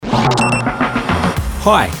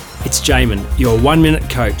Hi, it's Jamin, your 1 Minute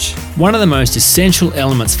Coach. One of the most essential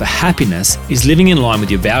elements for happiness is living in line with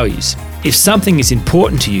your values. If something is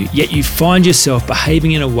important to you, yet you find yourself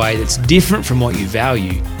behaving in a way that's different from what you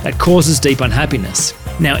value, that causes deep unhappiness.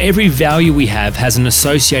 Now, every value we have has an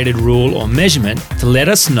associated rule or measurement to let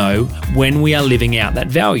us know when we are living out that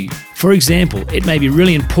value. For example, it may be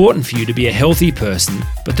really important for you to be a healthy person,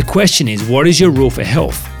 but the question is, what is your rule for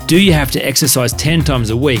health? Do you have to exercise 10 times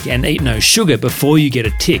a week and eat no sugar before you get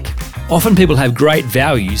a tick? Often people have great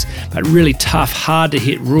values, but really tough, hard to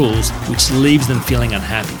hit rules, which leaves them feeling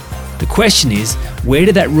unhappy. The question is, where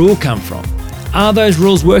did that rule come from? Are those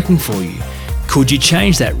rules working for you? Could you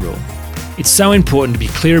change that rule? It's so important to be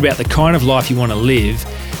clear about the kind of life you want to live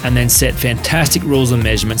and then set fantastic rules and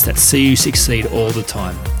measurements that see you succeed all the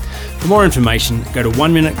time. For more information, go to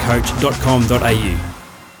oneminutecoach.com.au.